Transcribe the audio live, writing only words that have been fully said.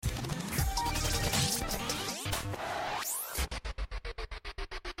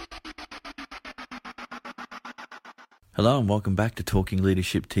Hello and welcome back to Talking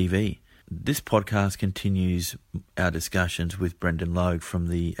Leadership TV. This podcast continues our discussions with Brendan Logue from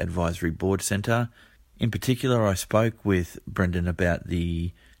the Advisory Board Centre. In particular, I spoke with Brendan about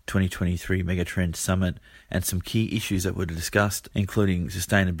the 2023 Megatrend Summit and some key issues that were discussed, including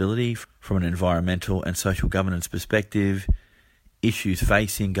sustainability from an environmental and social governance perspective, issues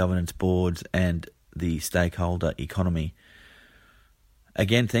facing governance boards, and the stakeholder economy.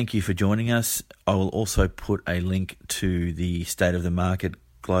 Again, thank you for joining us. I will also put a link to the State of the Market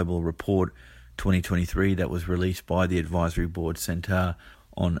Global Report 2023 that was released by the Advisory Board Centre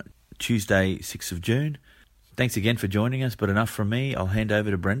on Tuesday, 6th of June. Thanks again for joining us, but enough from me. I'll hand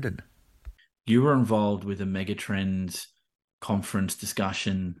over to Brendan. You were involved with a Megatrends conference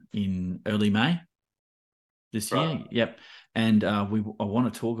discussion in early May this year. Yep. And I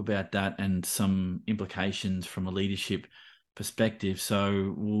want to talk about that and some implications from a leadership perspective.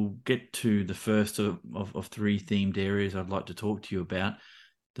 So we'll get to the first of three themed areas I'd like to talk to you about.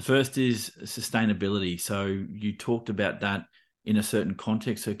 The first is sustainability. So you talked about that in a certain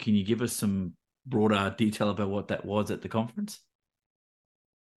context. So can you give us some broader detail about what that was at the conference?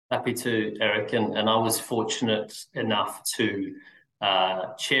 Happy to, Eric. And I was fortunate enough to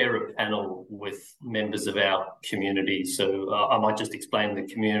chair a panel with members of our community. So I might just explain the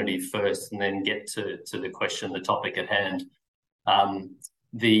community first and then get to the question, the topic at hand.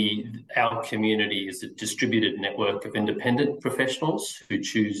 Our community is a distributed network of independent professionals who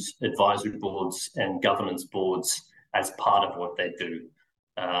choose advisory boards and governance boards as part of what they do.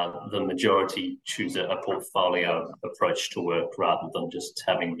 The majority choose a portfolio approach to work rather than just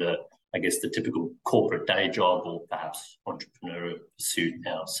having the typical corporate day job or perhaps entrepreneurial pursuit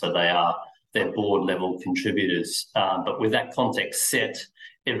now. So they're board level contributors. But with that context set,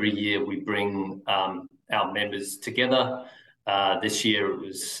 every year we bring our members together. This year it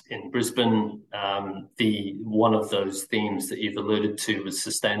was in Brisbane. One of those themes that you've alluded to was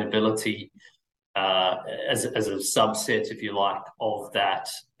sustainability. As a subset, if you like, of that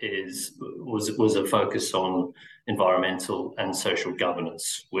was a focus on environmental and social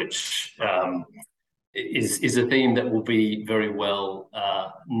governance, which is a theme that will be very well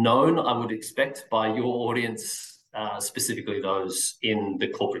known, I would expect, by your audience, specifically those in the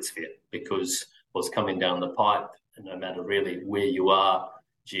corporate sphere, because what's coming down the pipe, no matter really where you are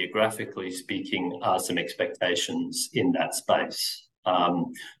geographically speaking, are some expectations in that space.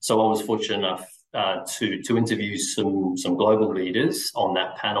 So I was fortunate enough to interview some global leaders on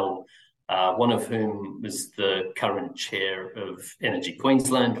that panel, one of whom was the current chair of Energy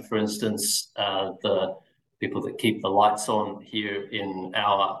Queensland, for instance, the people that keep the lights on here in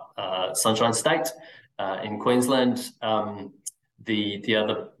our Sunshine State in Queensland. The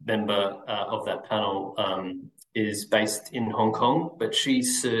other member of that panel is based in Hong Kong, but she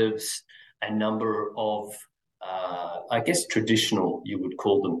serves a number of traditional, you would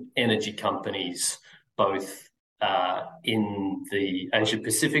call them, energy companies, both in the Asia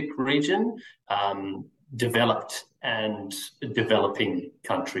Pacific region, developed and developing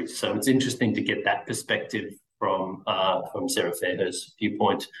countries. So it's interesting to get that perspective from Sarah Fairhurst's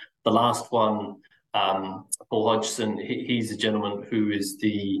viewpoint. The last one, Paul Hodgson, he's a gentleman who is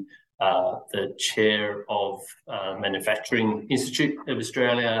the chair of Manufacturing Institute of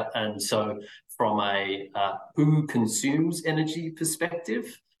Australia, and so from a who consumes energy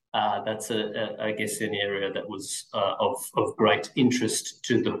perspective, that's an area that was of great interest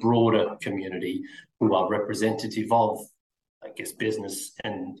to the broader community, who are representative of, business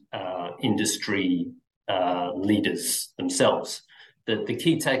and industry leaders themselves. The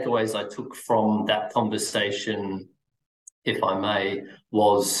key takeaways I took from that conversation, if I may,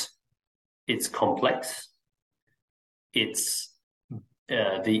 was it's complex. It's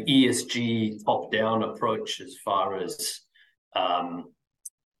the ESG top-down approach as far as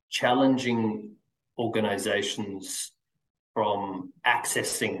challenging organizations from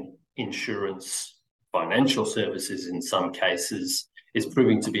accessing insurance, financial services in some cases, is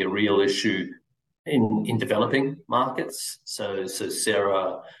proving to be a real issue in developing markets. So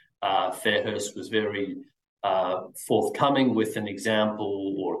Sarah Fairhurst was very forthcoming with an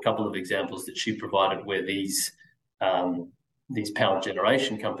example or a couple of examples that she provided where these power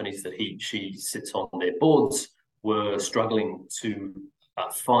generation companies that she sits on their boards were struggling to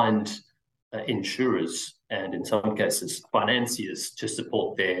find insurers and, in some cases, financiers to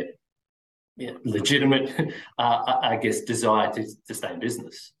support their legitimate, desire to stay in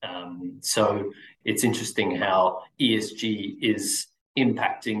business. So it's interesting how ESG is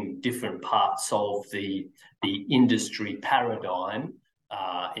impacting different parts of the industry paradigm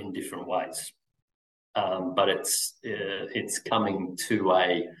in different ways. but it's coming to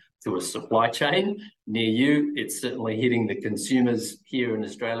a supply chain near you. It's certainly hitting the consumers here in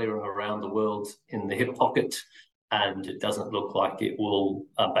Australia and around the world in the hip pocket, and it doesn't look like it will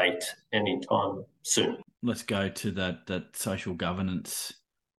abate anytime soon. Let's go to that social governance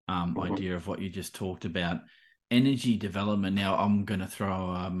idea of what you just talked about. Energy development. Now, I'm going to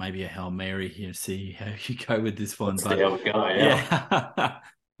throw maybe a Hail Mary here and see how you go with this one. Let's see how we go, yeah.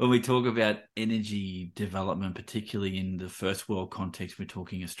 When we talk about energy development, particularly in the first world context, we're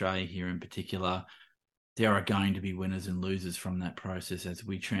talking Australia here in particular, there are going to be winners and losers from that process as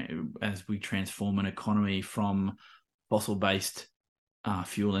we transform an economy from fossil-based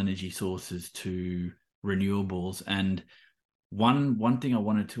fuel energy sources to renewables. And one thing I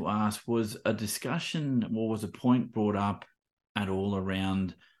wanted to ask was a discussion, or was a point brought up at all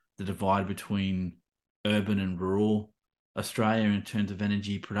around the divide between urban and rural Australia in terms of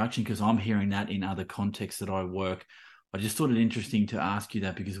energy production? Because I'm hearing that in other contexts that I work. I just thought it interesting to ask you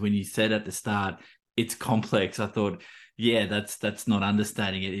that, because when you said at the start, it's complex, I thought, yeah, that's not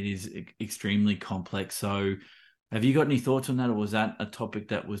understating it. It is extremely complex. So have you got any thoughts on that, or was that a topic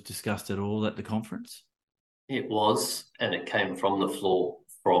that was discussed at all at the conference? It was, and it came from the floor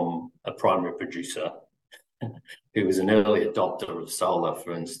from a primary producer who was an early adopter of solar,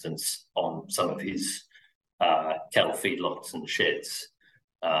 for instance, on some of his cattle feedlots and sheds.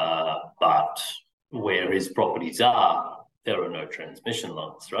 But where his properties are, there are no transmission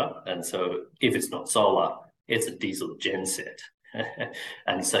lines, right? And so if it's not solar, it's a diesel genset.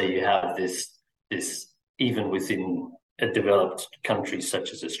 And so you have this even within a developed country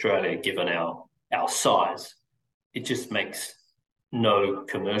such as Australia, given our size, it just makes no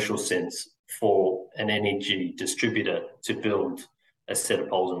commercial sense for an energy distributor to build a set of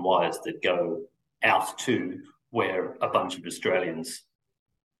poles and wires that go out to where a bunch of Australians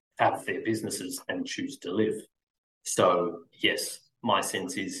have their businesses and choose to live. So yes, my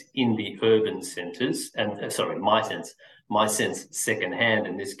sense is in the urban centres, and my sense secondhand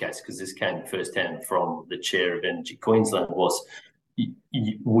in this case, because this came firsthand from the chair of Energy Queensland, was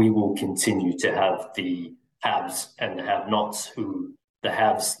we will continue to have the haves and the have-nots, who the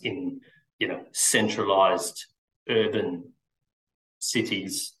haves in centralised urban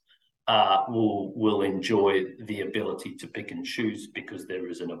cities will enjoy the ability to pick and choose, because there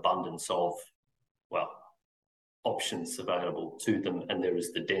is an abundance of, options available to them, and there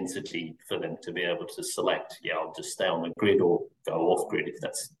is the density for them to be able to select, I'll just stay on the grid or go off grid if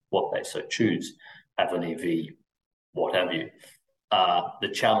that's what they so choose, have an EV, what have you. The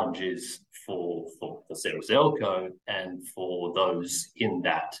challenge is for Sarah Zelko and for those in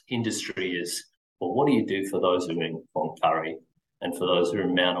that industry is, well, what do you do for those who are in Cloncurry, and for those who are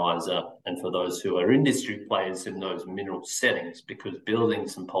in Mount Isa, and for those who are industry players in those mineral settings? Because building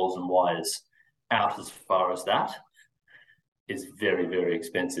some poles and wires out as far as that is very, very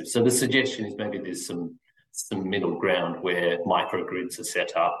expensive. So the suggestion is maybe there's some middle ground where microgrids are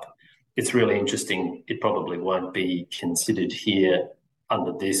set up. It's really interesting. It probably won't be considered here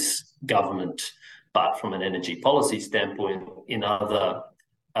under this government, but from an energy policy standpoint, in other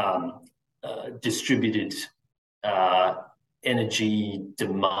distributed energy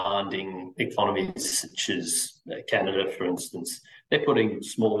demanding economies such as Canada, for instance, they're putting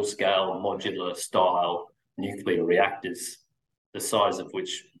small scale modular style nuclear reactors, the size of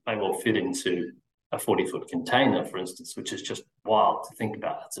which may well fit into a 40-foot container, for instance, which is just wild to think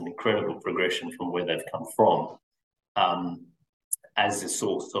about. It's an incredible progression from where they've come from as a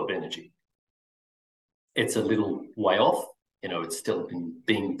source of energy. It's a little way off, it's still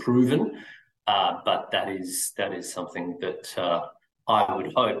being proven, but that is something that I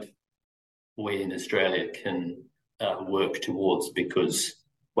would hope we in Australia can work towards, because,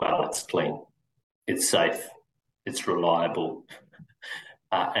 it's clean, it's safe, it's reliable,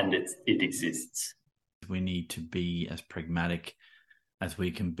 and it exists. We need to be as pragmatic as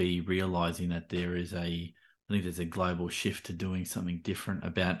we can be, realizing that there's a global shift to doing something different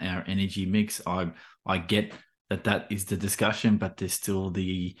about our energy mix. I get that is the discussion, but there's still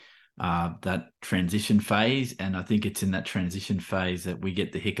the that transition phase, and I think it's in that transition phase that we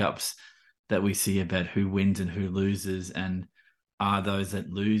get the hiccups that we see about who wins and who loses, and are those that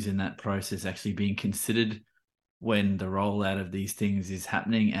lose in that process actually being considered when the rollout of these things is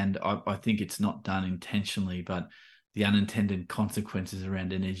happening. And I think it's not done intentionally, but the unintended consequences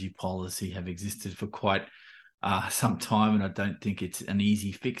around energy policy have existed for quite some time, and I don't think it's an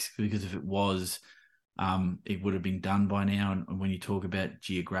easy fix, because if it was, it would have been done by now. And when you talk about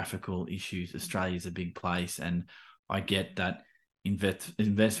geographical issues, Australia is a big place, and I get that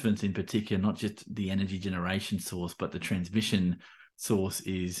investments in particular, not just the energy generation source, but the transmission source,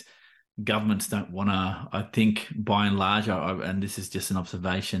 is governments don't want to, I think by and large, and this is just an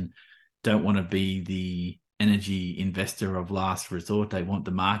observation, don't want to be the energy investor of last resort. They want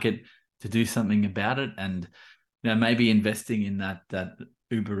the market to do something about it. And, maybe investing in that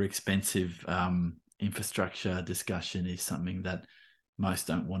uber expensive infrastructure discussion is something that most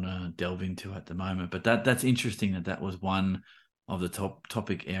don't want to delve into at the moment. But that's interesting that was one of the top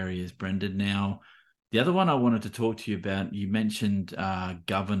topic areas, Brendan. Now, the other one I wanted to talk to you about, you mentioned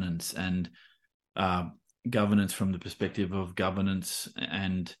governance and governance from the perspective of governance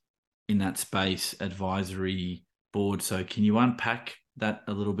and in that space, advisory board. So can you unpack that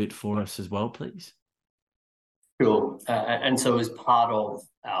a little bit for us as well, please? Sure. And so as part of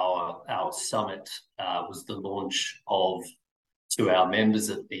our summit was the launch of, to our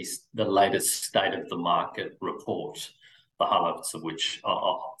members at least, the latest State of the Market report, the highlights of which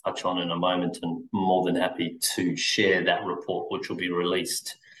I'll touch on in a moment, and more than happy to share that report, which will be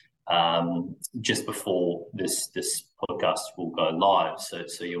released just before this podcast will go live.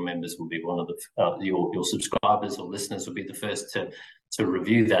 So your members will be one of the your subscribers or listeners will be the first to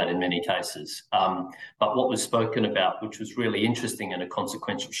review that in many cases. But what was spoken about, which was really interesting and a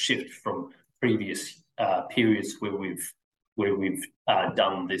consequential shift from previous periods where we've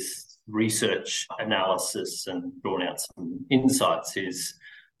done this research analysis and drawn out some insights, is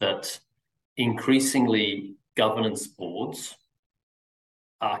that increasingly governance boards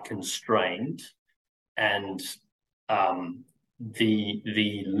are constrained, and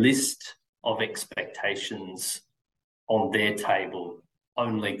the list of expectations on their table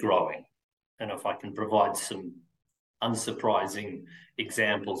only growing. And if I can provide some unsurprising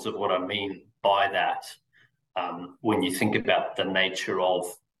examples of what I mean by that, when you think about the nature of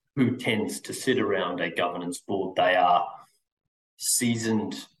who tends to sit around a governance board, they are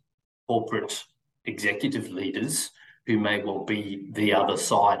seasoned corporate executive leaders who may well be the other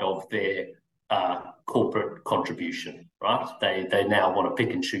side of their corporate contribution, right? They now want to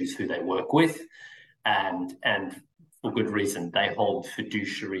pick and choose who they work with, and for good reason. They hold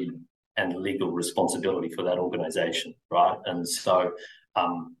fiduciary and legal responsibility for that organisation, right? And so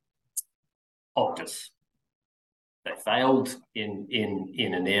Optus, they failed in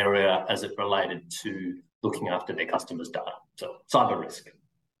an area as it related to looking after their customers' data. So cyber risk.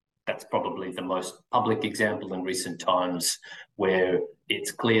 That's probably the most public example in recent times where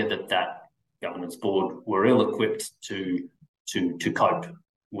it's clear that governance board were ill-equipped to cope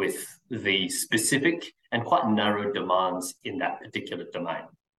with the specific and quite narrow demands in that particular domain.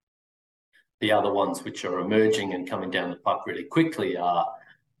 The other ones which are emerging and coming down the pipe really quickly are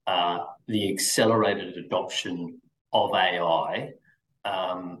the accelerated adoption of AI.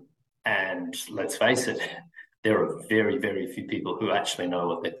 And let's face it, there are very, very few people who actually know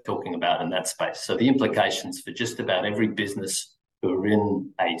what they're talking about in that space. So the implications for just about every business who are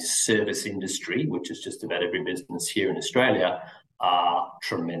in a service industry, which is just about every business here in Australia, are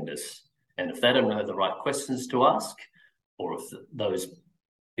tremendous. And if they don't know the right questions to ask, or if those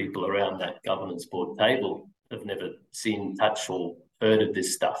people around that governance board table have never seen, touched, or heard of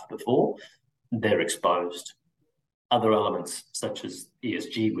this stuff before, they're exposed. Other elements such as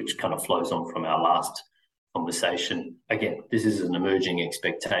ESG, which kind of flows on from our last conversation. Again, this is an emerging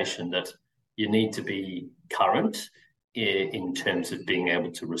expectation that you need to be current in terms of being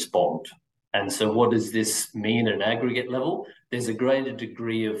able to respond. And so what does this mean at an aggregate level? There's a greater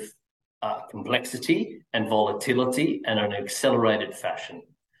degree of complexity and volatility and an accelerated fashion.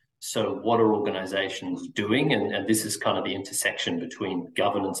 So what are organizations doing? And this is kind of the intersection between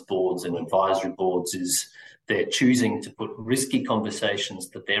governance boards and advisory boards, is they're choosing to put risky conversations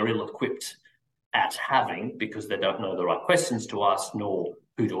that they're ill-equipped at having because they don't know the right questions to ask nor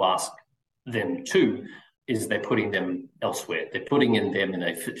who to ask them to, is they're putting them elsewhere. They're putting them in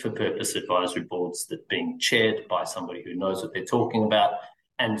a fit-for-purpose advisory boards that being chaired by somebody who knows what they're talking about,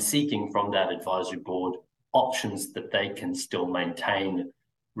 and seeking from that advisory board options that they can still maintain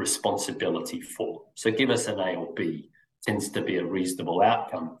responsibility for. So give us an A or B tends to be a reasonable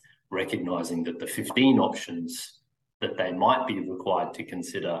outcome, recognising that the 15 options that they might be required to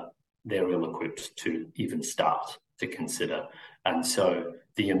consider, they're ill-equipped to even start to consider. And so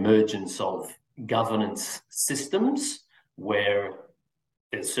the emergence of governance systems where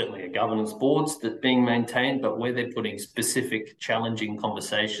there's certainly a governance boards that being maintained, but where they're putting specific challenging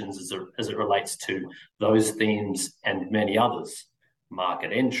conversations as it relates to those themes and many others,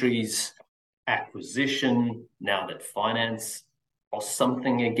 market entries, acquisition, now that finance costs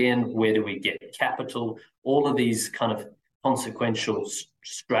something again, where do we get capital? All of these kind of consequential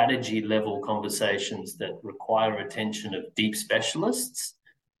strategy level conversations that require attention of deep specialists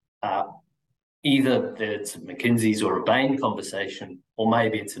either it's a McKinsey's or a Bain conversation, or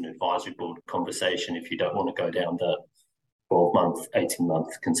maybe it's an advisory board conversation if you don't want to go down the 12-month,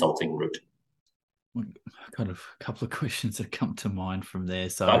 18-month consulting route. Kind of a couple of questions that come to mind from there.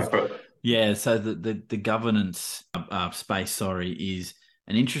 Go for it. Yeah, so the governance space, is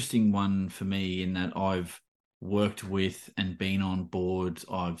an interesting one for me in that I've worked with and been on boards.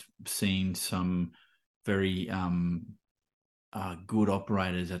 I've seen some very good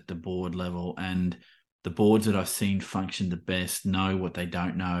operators at the board level, and the boards that I've seen function the best know what they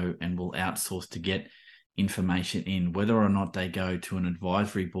don't know and will outsource to get information in, whether or not they go to an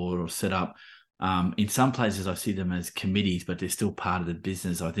advisory board or set up. In some places, I see them as committees, but they're still part of the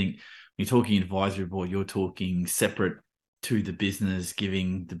business. I think when you're talking advisory board, you're talking separate to the business,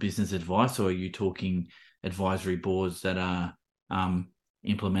 giving the business advice, or are you talking advisory boards that are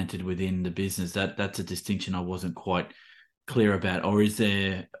implemented within the business? That's a distinction I wasn't quite clear about. Or is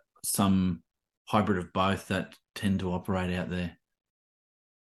there some hybrid of both that tend to operate out there?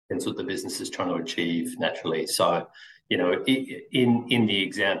 That's what the business is trying to achieve naturally. So, in the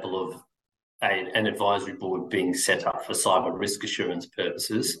example of an advisory board being set up for cyber risk assurance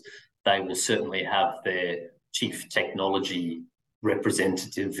purposes, they will certainly have their chief technology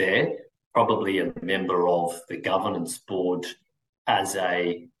representative there, probably a member of the governance board as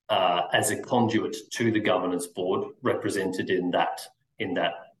a conduit to the governance board, represented in that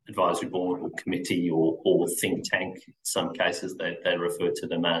advisory board or committee or think tank. In some cases, they refer to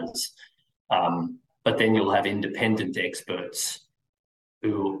them as. But then you'll have independent experts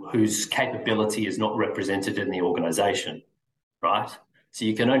whose capability is not represented in the organisation, right? So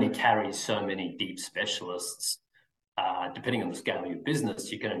you can only carry so many deep specialists. Depending on the scale of your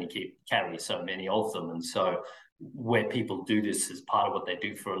business, you can only carry so many of them. And so where people do this as part of what they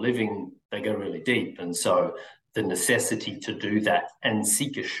do for a living, they go really deep. And so the necessity to do that and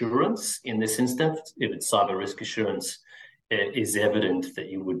seek assurance in this instance, if it's cyber risk assurance, it is evident that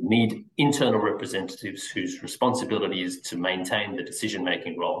you would need internal representatives whose responsibility is to maintain the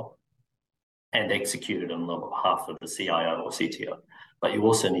decision-making role and execute it on behalf of the CIO or CTO. But you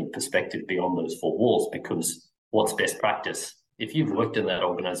also need perspective beyond those four walls, because what's best practice? If you've worked in that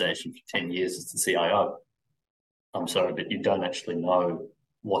organization for 10 years as the CIO, I'm sorry, but you don't actually know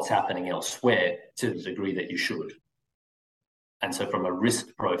what's happening elsewhere to the degree that you should. And so from a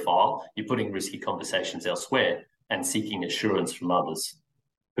risk profile, you're putting risky conversations elsewhere and seeking assurance from others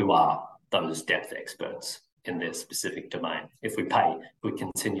who are those depth experts in their specific domain. If we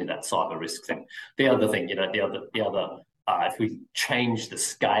continue that cyber risk thing. The other thing, if we change the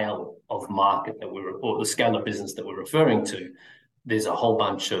scale of market or the scale of business that we're referring to, there's a whole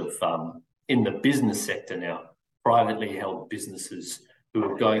bunch of, in the business sector now, privately held businesses who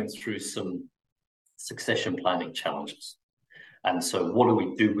are going through some succession planning challenges. And so what do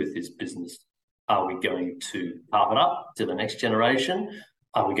we do with this business? Are we going to carve it up to the next generation?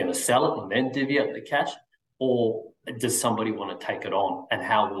 Are we going to sell it and then divvy up the cash? Or does somebody want to take it on, and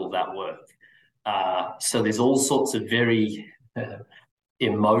how will that work? So there's all sorts of very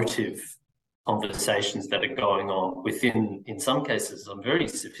emotive conversations that are going on within, in some cases, some very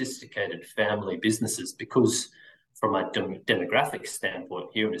sophisticated family businesses, because from a demographic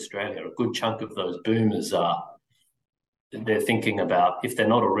standpoint here in Australia, a good chunk of those boomers they're thinking about, if they're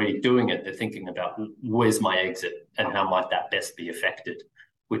not already doing it, they're thinking about where's my exit and how might that best be affected,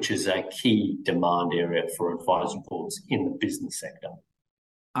 which is a key demand area for advisory boards in the business sector.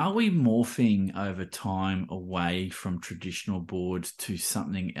 Are we morphing over time away from traditional boards to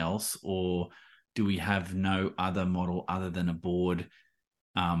something else, or do we have no other model other than a board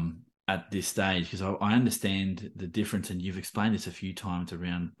at this stage? Because I understand the difference, and you've explained this a few times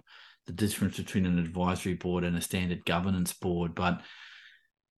around the difference between an advisory board and a standard governance board, but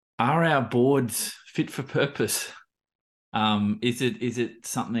are our boards fit for purpose? Is it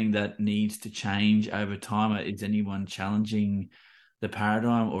something that needs to change over time? Is anyone challenging the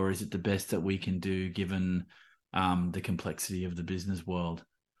paradigm, or is it the best that we can do given the complexity of the business world?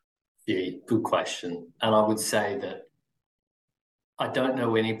 Yeah, good question. And I would say that I don't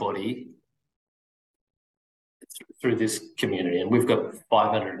know anybody through this community, and we've got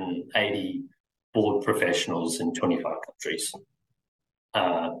 580 board professionals in 25 countries.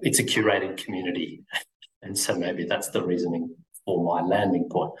 It's a curated community, and so maybe that's the reasoning for my landing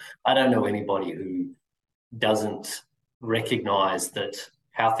point. I don't know anybody who doesn't recognize that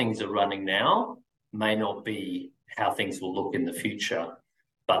how things are running now may not be how things will look in the future,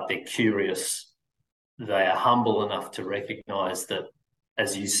 but they're curious. They are humble enough to recognize that,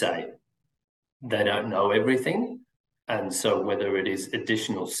 as you say, they don't know everything. And so whether it is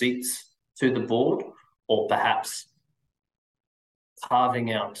additional seats to the board, or perhaps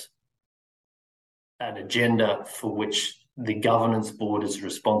carving out an agenda for which the governance board is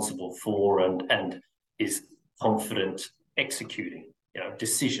responsible for and is confident executing,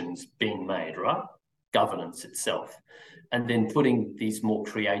 decisions being made, right? Governance itself. And then putting these more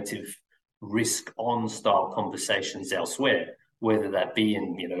creative risk-on style conversations elsewhere, whether that be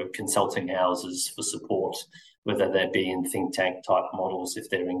in, consulting houses for support, whether that be in think tank type models if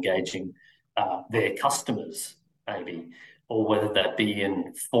they're engaging their customers, maybe, or whether that be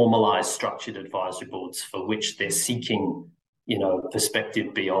in formalized structured advisory boards for which they're seeking,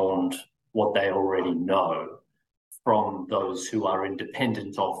 perspective beyond what they already know from those who are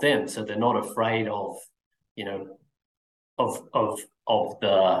independent of them. So they're not afraid of, of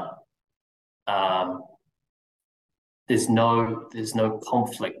the there's no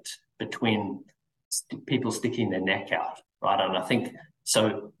conflict between people sticking their neck out, right? And I think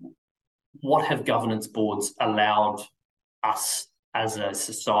so. What have governance boards allowed us as a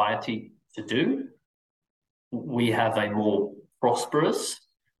society to do? We have a more prosperous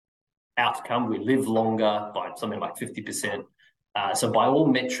outcome. We live longer by something like 50%. So by all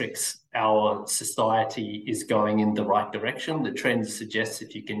metrics, our society is going in the right direction. The trend suggests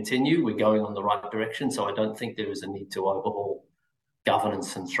if you continue, we're going on the right direction. So I don't think there is a need to overhaul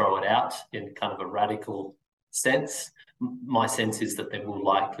governance and throw it out in kind of a radical sense. My sense is that there will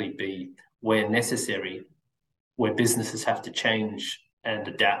likely be, where necessary, where businesses have to change and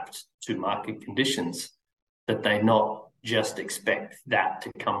adapt to market conditions, that they not just expect that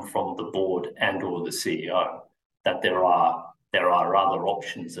to come from the board and or the CEO, that there are other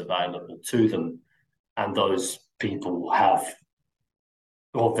options available to them, and those people have,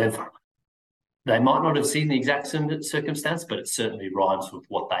 or they might not have seen the exact circumstance, but it certainly rhymes with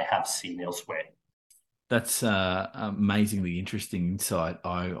what they have seen elsewhere. That's amazingly interesting insight.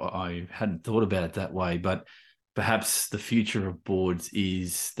 I hadn't thought about it that way, but perhaps the future of boards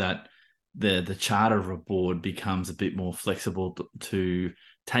is that the charter of a board becomes a bit more flexible to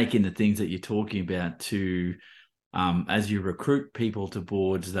take in the things that you're talking about to, as you recruit people to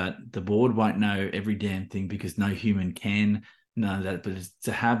boards, that the board won't know every damn thing because no human can know that, but it's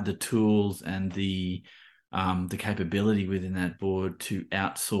to have the tools and the capability within that board to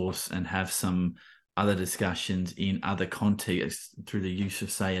outsource and have some other discussions in other contexts through the use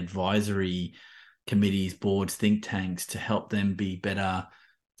of, say, advisory committees, boards, think tanks to help them be better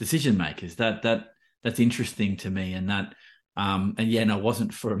decision makers. That's interesting to me, and that I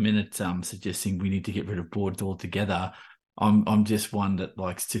wasn't for a minute suggesting we need to get rid of boards altogether. I'm just one that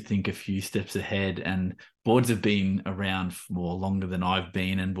likes to think a few steps ahead, and boards have been around for longer than I've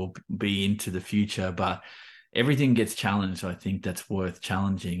been and will be into the future, but everything gets challenged. I think that's worth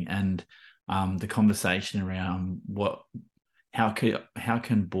challenging, and the conversation around how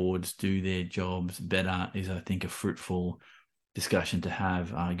can boards do their jobs better is, I think, a fruitful discussion to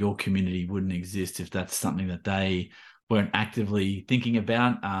have. Your community wouldn't exist if that's something that they weren't actively thinking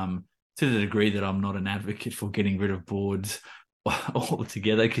about. To the degree that I'm not an advocate for getting rid of boards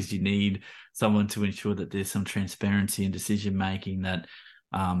altogether, because you need someone to ensure that there's some transparency in decision making, that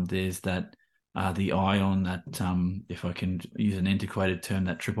there's that the eye on that, if I can use an antiquated term,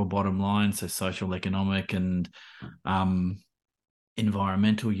 that triple bottom line, so social, economic, and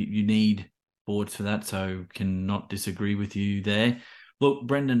environmental. You need boards for that, so cannot disagree with you there. Look,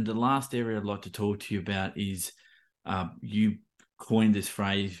 Brendan, the last area I'd like to talk to you about is you coined this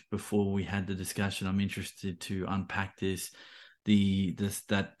phrase before we had the discussion. I'm interested to unpack this,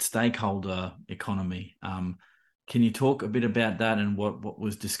 that stakeholder economy. Can you talk a bit about that and what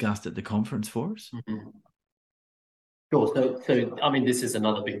was discussed at the conference for us? Mm-hmm. Sure. So I mean, this is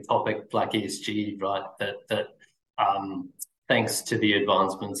another big topic, like ESG, right? That thanks to the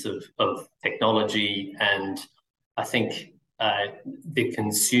advancements of technology, and I think the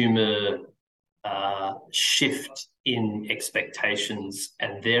consumer shift in expectations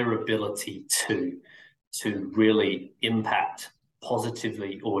and their ability to really impact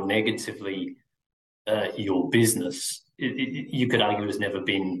positively or negatively your business, you could argue has never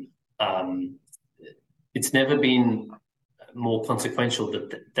been it's never been more consequential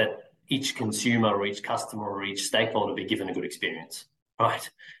that each consumer or each customer or each stakeholder be given a good experience, right?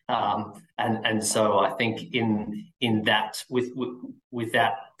 And so I think in that with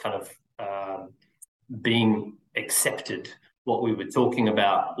that kind of being accepted, what we were talking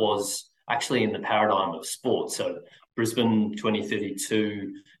about was actually in the paradigm of sport. So Brisbane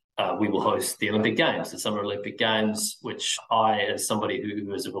 2032, we will host the Olympic Games, the Summer Olympic Games, which I, as somebody who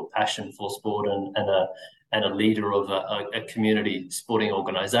has a real passion for sport and a leader of a community sporting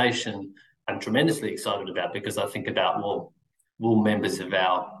organisation, I'm tremendously excited about, because I think about, well, will members of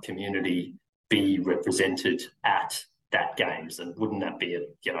our community be represented at that games. And wouldn't that be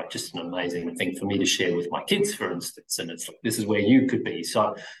just an amazing thing for me to share with my kids, for instance? And it's like, this is where you could be.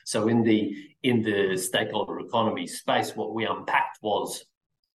 So in the stakeholder economy space, what we unpacked was,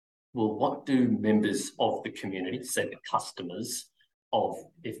 well, what do members of the community, say the customers of,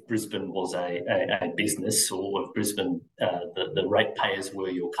 if Brisbane was a business, or if Brisbane, the ratepayers were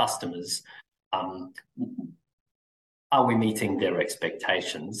your customers, are we meeting their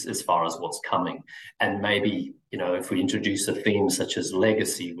expectations as far as what's coming? And maybe, if we introduce a theme such as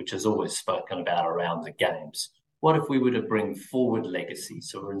legacy, which is always spoken about around the games, what if we were to bring forward legacy?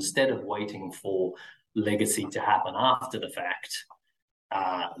 So instead of waiting for legacy to happen after the fact,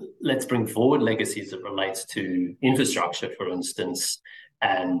 let's bring forward legacy as it relates to infrastructure, for instance,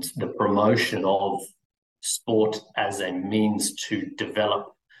 and the promotion of sport as a means to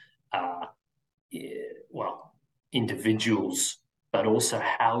develop, individuals, but also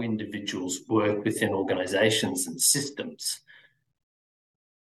how individuals work within organizations and systems.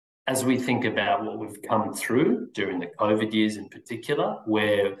 As we think about what we've come through during the COVID years in particular,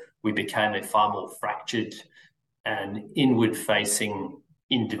 where we became a far more fractured and inward-facing,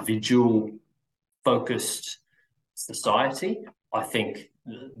 individual-focused society, I think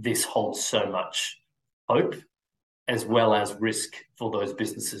this holds so much hope as well as risk for those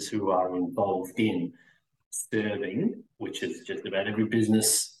businesses who are involved in serving, which is just about every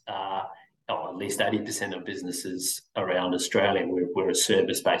business, or at least 80% of businesses around Australia. We're a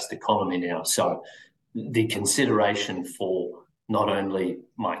service-based economy now. So the consideration for not only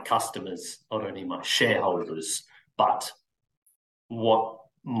my customers, not only my shareholders, but how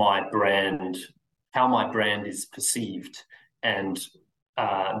my brand is perceived, and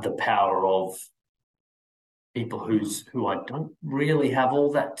the power of people who I don't really have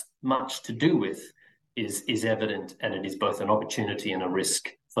all that much to do with is evident, and it is both an opportunity and a risk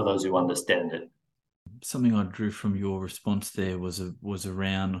for those who understand it. Something I drew from your response there was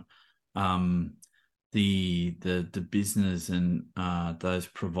around the business and those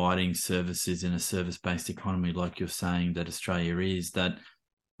providing services in a service-based economy, like you're saying that Australia is. That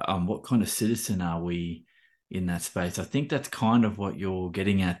what kind of citizen are we in that space? I think that's kind of what you're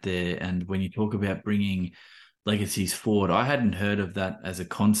getting at there. And when you talk about bringing legacies forward, I hadn't heard of that as a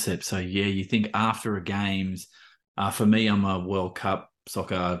concept. So yeah, you think after a games, for me, I'm a World Cup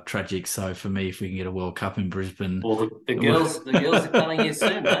soccer tragic. So for me, if we can get a World Cup in Brisbane, well, the girls are coming here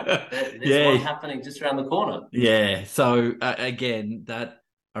soon, man. There's one happening just around the corner. Yeah. So again, that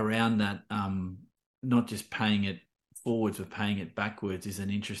around that, not just paying it forwards but paying it backwards is an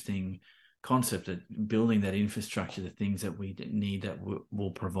interesting concept. That building that infrastructure, the things that we need that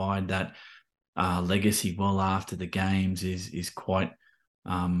will provide that legacy well after the games is quite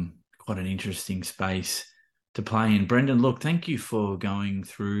an interesting space to play in. Brendan, look, thank you for going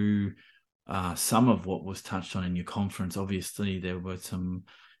through some of what was touched on in your conference. Obviously, there were some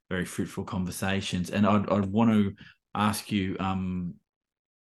very fruitful conversations, and I'd want to ask you,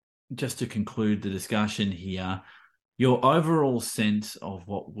 just to conclude the discussion here, your overall sense of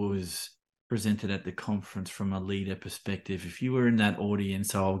what was presented at the conference from a leader perspective. If you were in that audience,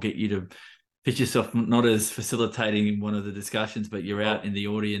 so I'll get you to pitch yourself not as facilitating in one of the discussions, but you're out in the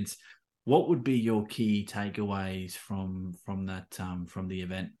audience. What would be your key takeaways from that from the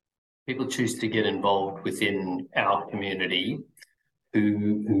event? People choose to get involved within our community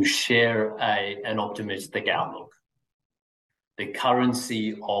who share an optimistic outlook. The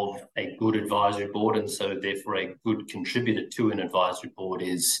currency of a good advisory board, and so therefore a good contributor to an advisory board,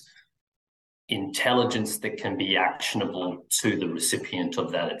 is intelligence that can be actionable to the recipient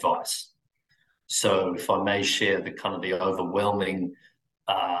of that advice. So if I may share the overwhelming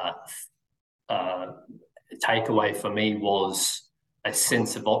takeaway for me was a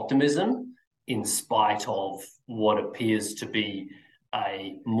sense of optimism in spite of what appears to be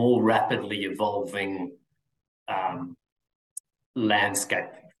a more rapidly evolving landscape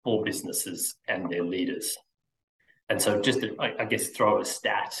for businesses and their leaders. And so just to, I guess, throw a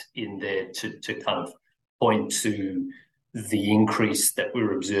stat in there to kind of point to the increase that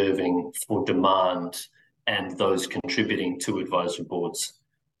we're observing for demand and those contributing to advisory boards.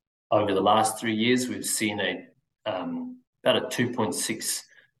 Over the last 3 years, we've seen about a 2.6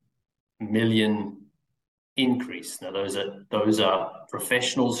 million increase. Now, those are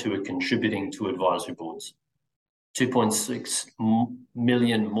professionals who are contributing to advisory boards. 2.6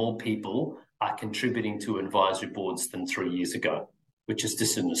 million more people are contributing to advisory boards than 3 years ago, which is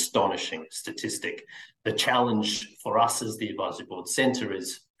just an astonishing statistic. The challenge for us as the Advisory Board Centre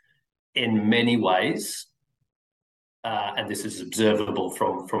is, in many ways, and this is observable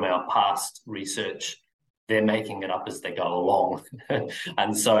from our past research, they're making it up as they go along.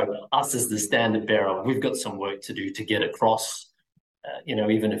 And so us as the standard bearer, we've got some work to do to get across,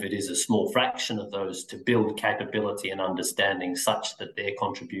 even if it is a small fraction of those, to build capability and understanding such that their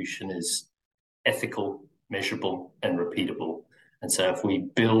contribution is ethical, measurable, and repeatable. And so if we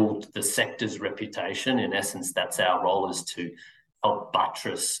build the sector's reputation, in essence, that's our role, is to help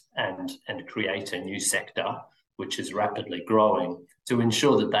buttress and create a new sector, which is rapidly growing, to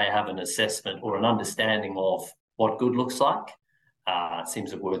ensure that they have an assessment or an understanding of what good looks like. It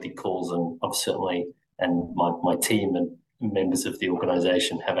seems a worthy cause, and I've certainly, and my team and members of the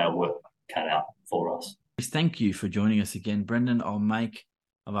organisation have our work cut out for us. Thank you for joining us again, Brendan. I'll make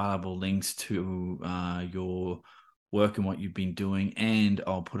available links to your work and what you've been doing, and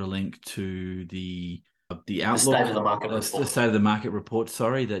I'll put a link to the outlook, the state of the market report. The state of the market report.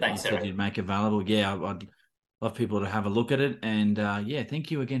 Sorry, that Thanks, you said Eric. You'd make available. Yeah, I'd love people to have a look at it. And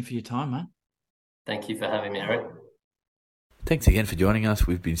thank you again for your time, mate. Thank you for having me, Eric. Thanks again for joining us.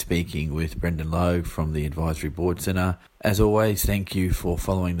 We've been speaking with Brendan Logue from the Advisory Board Centre. As always, thank you for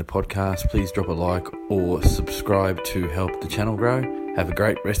following the podcast. Please drop a like or subscribe to help the channel grow. Have a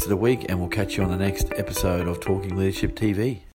great rest of the week, and we'll catch you on the next episode of Talking Leadership TV.